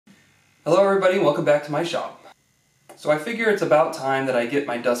Hello everybody, welcome back to my shop. So I figure it's about time that I get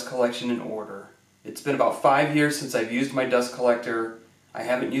my dust collection in order. It's been about 5 years since I've used my dust collector. I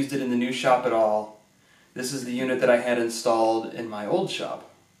haven't used it in the new shop at all. This is the unit that I had installed in my old shop.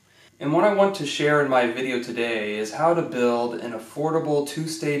 And what I want to share in my video today is how to build an affordable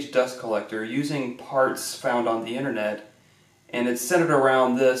two-stage dust collector using parts found on the internet, and it's centered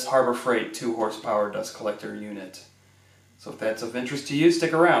around this Harbor Freight 2 horsepower dust collector unit. So if that's of interest to you,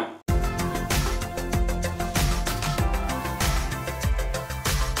 stick around.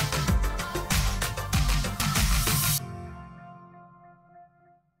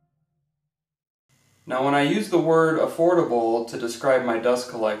 Now when I use the word affordable to describe my dust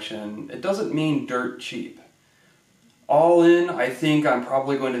collection, it doesn't mean dirt cheap. All in, I think I'm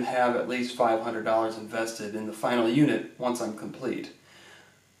probably going to have at least $500 invested in the final unit once I'm complete.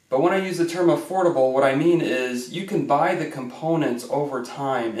 But when I use the term affordable, what I mean is you can buy the components over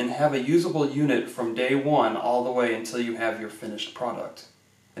time and have a usable unit from day one all the way until you have your finished product.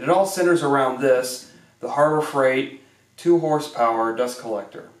 And it all centers around this, the Harbor Freight 2 horsepower dust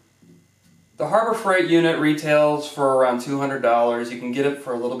collector. The Harbor Freight unit retails for around $200. You can get it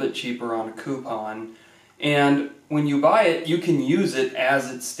for a little bit cheaper on a coupon. And when you buy it, you can use it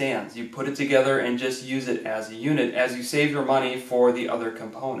as it stands. You put it together and just use it as a unit as you save your money for the other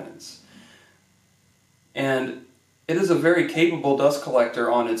components. And it is a very capable dust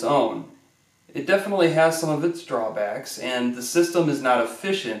collector on its own. It definitely has some of its drawbacks, and the system is not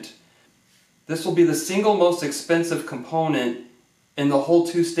efficient. This will be the single most expensive component in the whole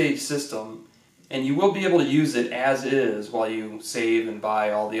two-stage system, and you will be able to use it as is while you save and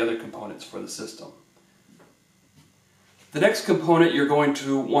buy all the other components for the system. The next component you're going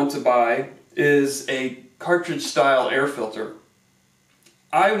to want to buy is a cartridge style air filter.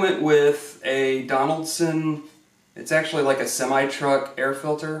 I went with a Donaldson, it's actually like a semi-truck air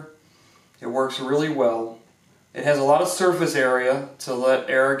filter. It works really well. It has a lot of surface area to let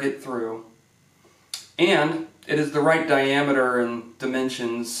air get through, and it is the right diameter and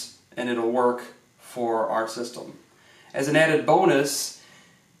dimensions, and it'll work for our system. As an added bonus,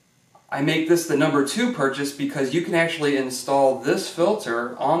 I make this the number 2 purchase because you can actually install this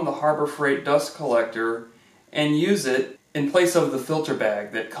filter on the Harbor Freight dust collector and use it in place of the filter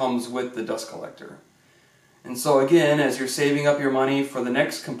bag that comes with the dust collector. And so again, as you're saving up your money for the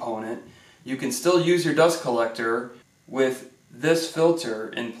next component, you can still use your dust collector with this filter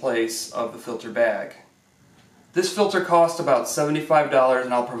in place of the filter bag. This filter costs about $75,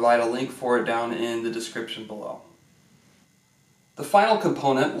 and I'll provide a link for it down in the description below. The final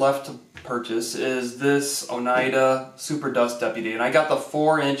component left to purchase is this Oneida Super Dust Deputy, and I got the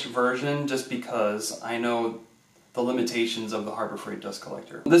 4-inch version just because I know the limitations of the Harbor Freight dust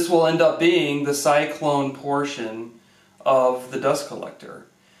collector. This will end up being the cyclone portion of the dust collector.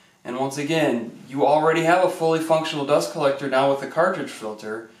 And once again, you already have a fully functional dust collector now with a cartridge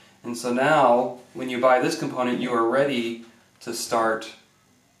filter. And so now, when you buy this component, you are ready to start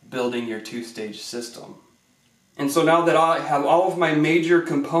building your two-stage system. And so now that I have all of my major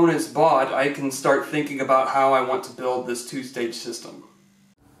components bought, I can start thinking about how I want to build this two-stage system.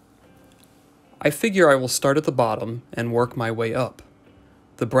 I figure I will start at the bottom and work my way up.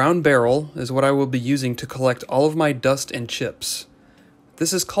 The brown barrel is what I will be using to collect all of my dust and chips.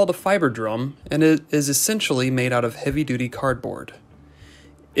 This is called a fiber drum, and it is essentially made out of heavy-duty cardboard.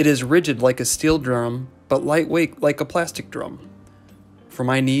 It is rigid like a steel drum, but lightweight like a plastic drum. For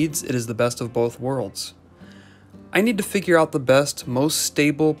my needs, it is the best of both worlds. I need to figure out the best, most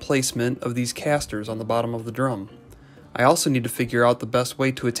stable placement of these casters on the bottom of the drum. I also need to figure out the best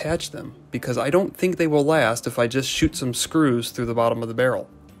way to attach them, because I don't think they will last if I just shoot some screws through the bottom of the barrel.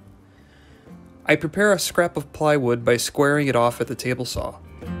 I prepare a scrap of plywood by squaring it off at the table saw.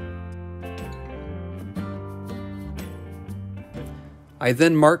 I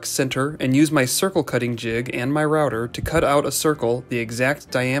then mark center and use my circle cutting jig and my router to cut out a circle the exact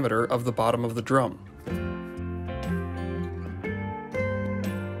diameter of the bottom of the drum.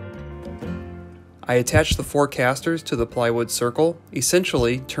 I attach the 4 casters to the plywood circle,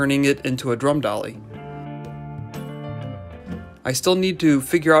 essentially turning it into a drum dolly. I still need to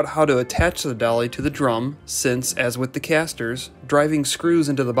figure out how to attach the dolly to the drum since, as with the casters, driving screws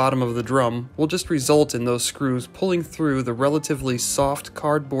into the bottom of the drum will just result in those screws pulling through the relatively soft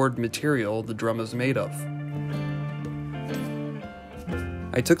cardboard material the drum is made of.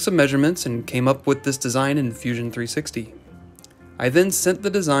 I took some measurements and came up with this design in Fusion 360. I then sent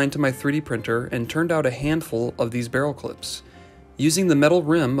the design to my 3D printer and turned out a handful of these barrel clips. Using the metal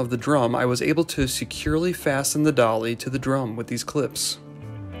rim of the drum, I was able to securely fasten the dolly to the drum with these clips.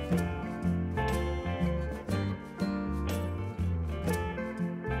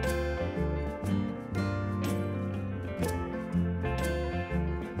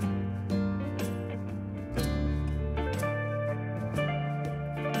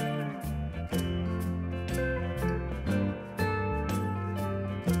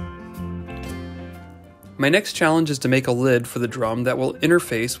 My next challenge is to make a lid for the drum that will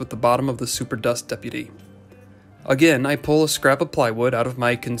interface with the bottom of the Super Dust Deputy. Again, I pull a scrap of plywood out of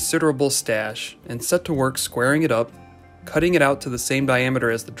my considerable stash and set to work squaring it up, cutting it out to the same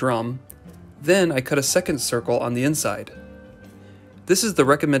diameter as the drum. Then I cut a second circle on the inside. This is the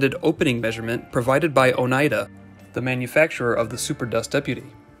recommended opening measurement provided by Oneida, the manufacturer of the Super Dust Deputy.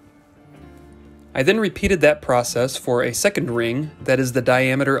 I then repeated that process for a second ring that is the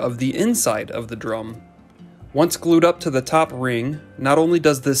diameter of the inside of the drum. Once glued up to the top ring, not only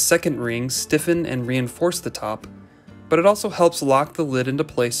does this second ring stiffen and reinforce the top, but it also helps lock the lid into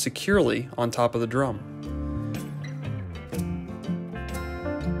place securely on top of the drum.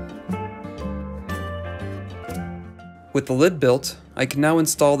 With the lid built, I can now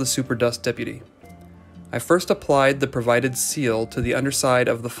install the Super Dust Deputy. I first applied the provided seal to the underside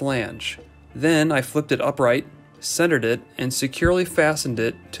of the flange. Then I flipped it upright, centered it, and securely fastened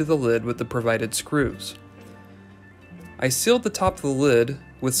it to the lid with the provided screws. I sealed the top of the lid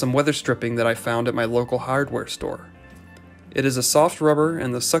with some weather stripping that I found at my local hardware store. It is a soft rubber,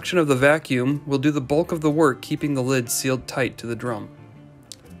 and the suction of the vacuum will do the bulk of the work keeping the lid sealed tight to the drum.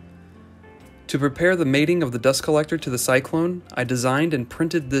 To prepare the mating of the dust collector to the Cyclone, I designed and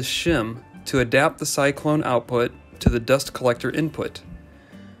printed this shim to adapt the Cyclone output to the dust collector input.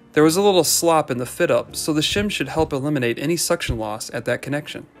 There was a little slop in the fit-up, so the shim should help eliminate any suction loss at that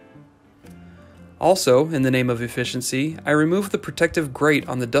connection. Also, in the name of efficiency, I removed the protective grate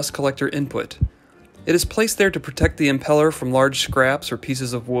on the dust collector input. It is placed there to protect the impeller from large scraps or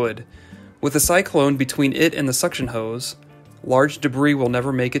pieces of wood. With the Cyclone between it and the suction hose, large debris will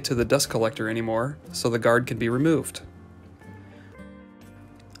never make it to the dust collector anymore, so the guard can be removed.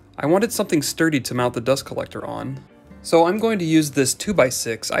 I wanted something sturdy to mount the dust collector on, so I'm going to use this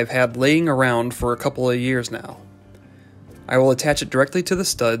 2x6 I've had laying around for a couple of years now. I will attach it directly to the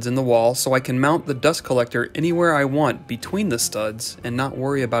studs in the wall so I can mount the dust collector anywhere I want between the studs and not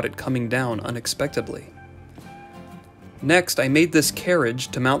worry about it coming down unexpectedly. Next, I made this carriage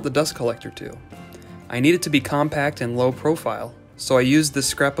to mount the dust collector to. I need it to be compact and low profile, so I used this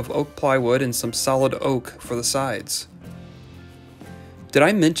scrap of oak plywood and some solid oak for the sides. Did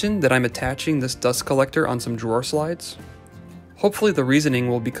I mention that I'm attaching this dust collector on some drawer slides? Hopefully the reasoning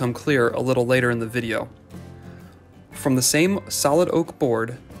will become clear a little later in the video. From the same solid oak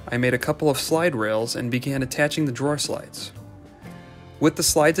board, I made a couple of slide rails and began attaching the drawer slides. With the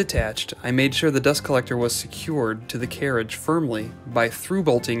slides attached, I made sure the dust collector was secured to the carriage firmly by through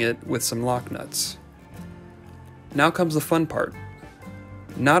bolting it with some lock nuts. Now comes the fun part.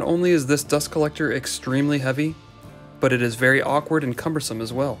 Not only is this dust collector extremely heavy, but it is very awkward and cumbersome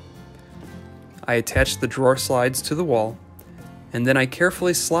as well. I attached the drawer slides to the wall, and then I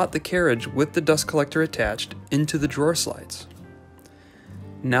carefully slot the carriage with the dust collector attached into the drawer slides.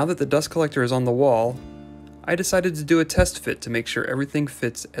 Now that the dust collector is on the wall, I decided to do a test fit to make sure everything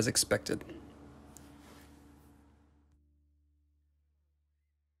fits as expected.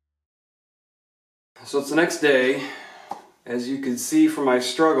 So it's the next day. As you can see from my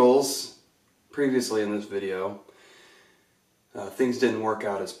struggles previously in this video, things didn't work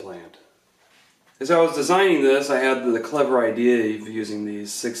out as planned. As I was designing this, I had the clever idea of using these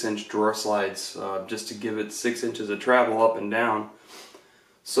 6-inch drawer slides just to give it 6 inches of travel up and down,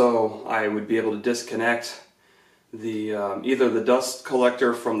 so I would be able to disconnect the either the dust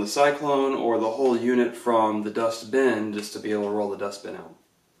collector from the Cyclone or the whole unit from the dust bin, just to be able to roll the dust bin out.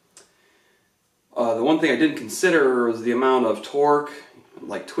 The one thing I didn't consider was the amount of torque,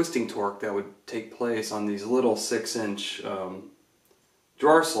 like twisting torque, that would take place on these little 6-inch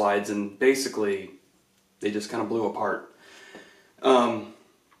drawer slides, and basically they just kind of blew apart.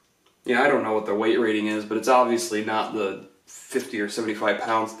 Yeah, I don't know what the weight rating is, but it's obviously not the 50 or 75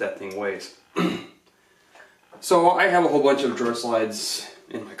 pounds that thing weighs. So I have a whole bunch of drawer slides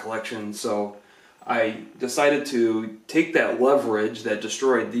in my collection, so I decided to take that leverage that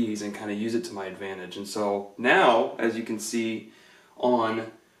destroyed these and kind of use it to my advantage. And so now, as you can see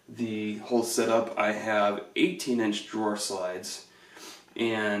on the whole setup, I have 18-inch drawer slides,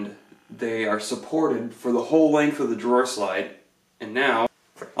 and they are supported for the whole length of the drawer slide. And now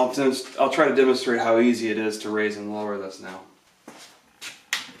I'll try to demonstrate how easy it is to raise and lower this now.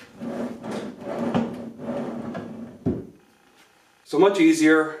 So much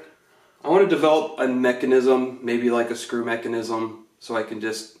easier. I want to develop a mechanism, maybe like a screw mechanism, so I can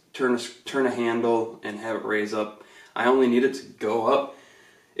just turn a handle and have it raise up. I only need it to go up.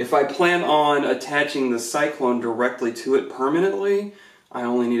 If I plan on attaching the Cyclone directly to it permanently, I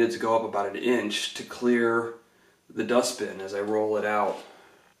only need it to go up about 1 inch to clear the dustbin as I roll it out.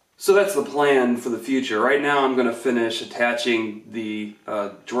 So that's the plan for the future. Right now I'm going to finish attaching the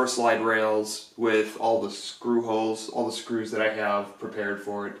drawer slide rails with all the screw holes, all the screws that I have prepared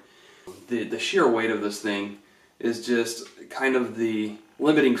for it. The sheer weight of this thing is just kind of the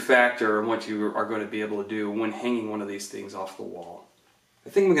limiting factor in what you are going to be able to do when hanging one of these things off the wall. I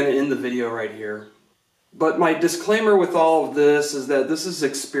think I'm going to end the video right here. But my disclaimer with all of this is that this is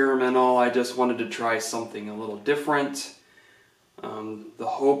experimental. I just wanted to try something a little different. The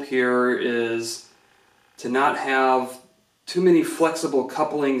hope here is to not have too many flexible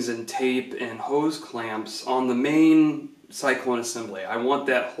couplings and tape and hose clamps on the main Cyclone assembly. I want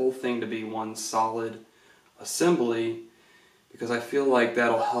that whole thing to be one solid assembly because I feel like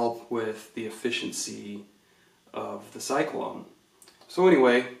that'll help with the efficiency of the Cyclone. So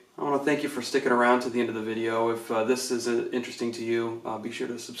anyway, I want to thank you for sticking around to the end of the video. If this is interesting to you, be sure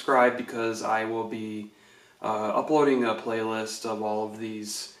to subscribe because I will be uploading a playlist of all of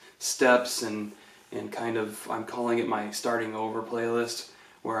these steps and kind of, I'm calling it my starting over playlist,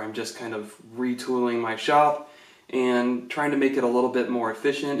 where I'm just kind of retooling my shop and trying to make it a little bit more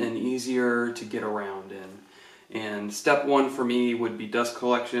efficient and easier to get around in. And step one for me would be dust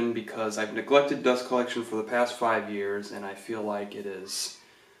collection because I've neglected dust collection for the past 5 years and I feel like it is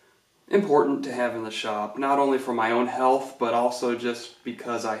important to have in the shop, not only for my own health but also just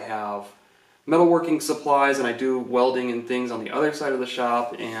because I have metalworking supplies and I do welding and things on the other side of the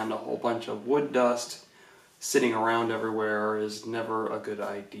shop, and a whole bunch of wood dust sitting around everywhere is never a good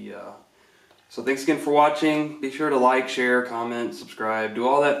idea. So thanks again for watching. Be sure to like, share, comment, subscribe, do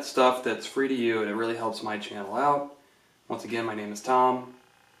all that stuff that's free to you and it really helps my channel out. Once again, my name is Tom.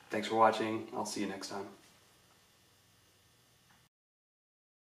 Thanks for watching. I'll see you next time.